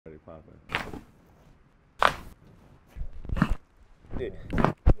popping.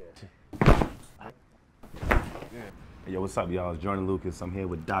 Yo, what's up, y'all? It's Joyner Lucas. I'm here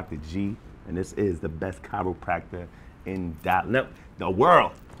with Dr. G, and this is the best chiropractor in Dallas. The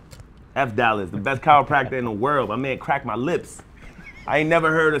world. F Dallas, the best chiropractor in the world. My man cracked my lips. I ain't never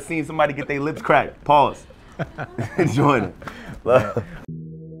heard or seen somebody get their lips cracked. Pause. Joyner. Love.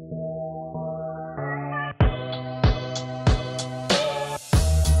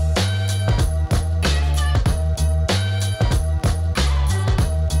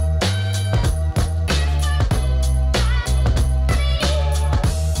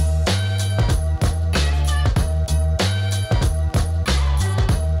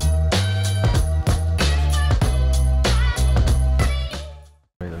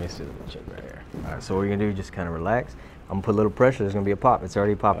 So what you're gonna do, just kind of relax. I'm gonna put a little pressure. There's gonna be a pop. It's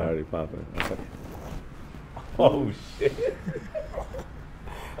already popping. Already popping. Okay. Oh shit.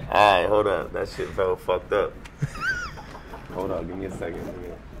 Alright, hold up. That shit felt fucked up. Hold on, give me a second.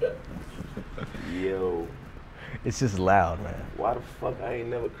 Yo. It's just loud, man. Why the fuck I ain't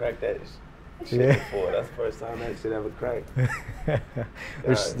never cracked that shit before? That's the first time that shit ever cracked.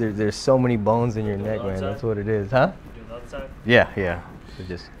 There's so many bones in your neck, man. That's what it is, huh? Do the other side? Yeah. So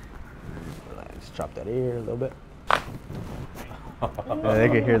just chop that ear a little bit. Yeah, they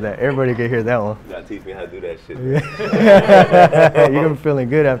can hear that. Everybody can hear that one. You gotta teach me how to do that shit. You're gonna be feeling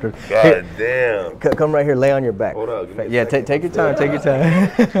good after. God damn. Come right here. Lay on your back. Hold up. Yeah, take your time. Take your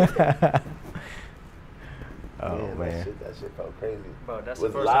time. Oh man. That shit felt crazy. Bro, that's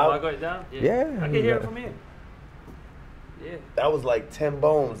was the first loud? time I got it down. Yeah. I can hear it from here. Yeah. That was like 10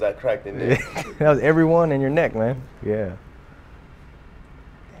 bones that cracked in there. That was every one in your neck, man. Yeah.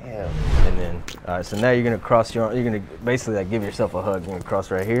 Damn. And then, all right, so now you're gonna cross your arm. You're gonna basically like give yourself a hug. You're gonna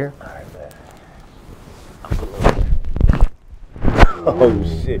cross right here. All right, man. Oh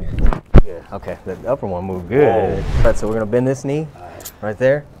shit. Yeah. Okay, the upper one moved good. Whoa. All right, so we're gonna bend this knee right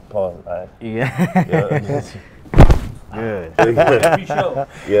there. Pause. All right. Yeah. Good.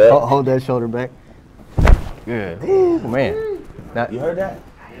 Yeah. Hold that shoulder back. Good. Ooh, man. Now, You heard that?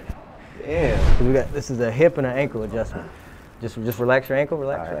 Damn. So we got, this is a hip and an ankle adjustment. Just relax your ankle,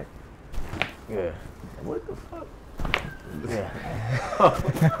 relax. Right. Good. What the fuck?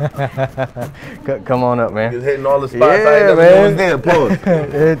 Yeah. Come on up, man. Just hitting all the spots I ain't never knew was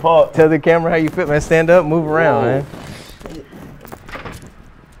there. Pause. Tell the camera how you fit, man. Stand up, move around, man.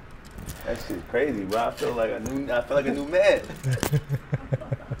 That shit's crazy, bro. I feel like a new man.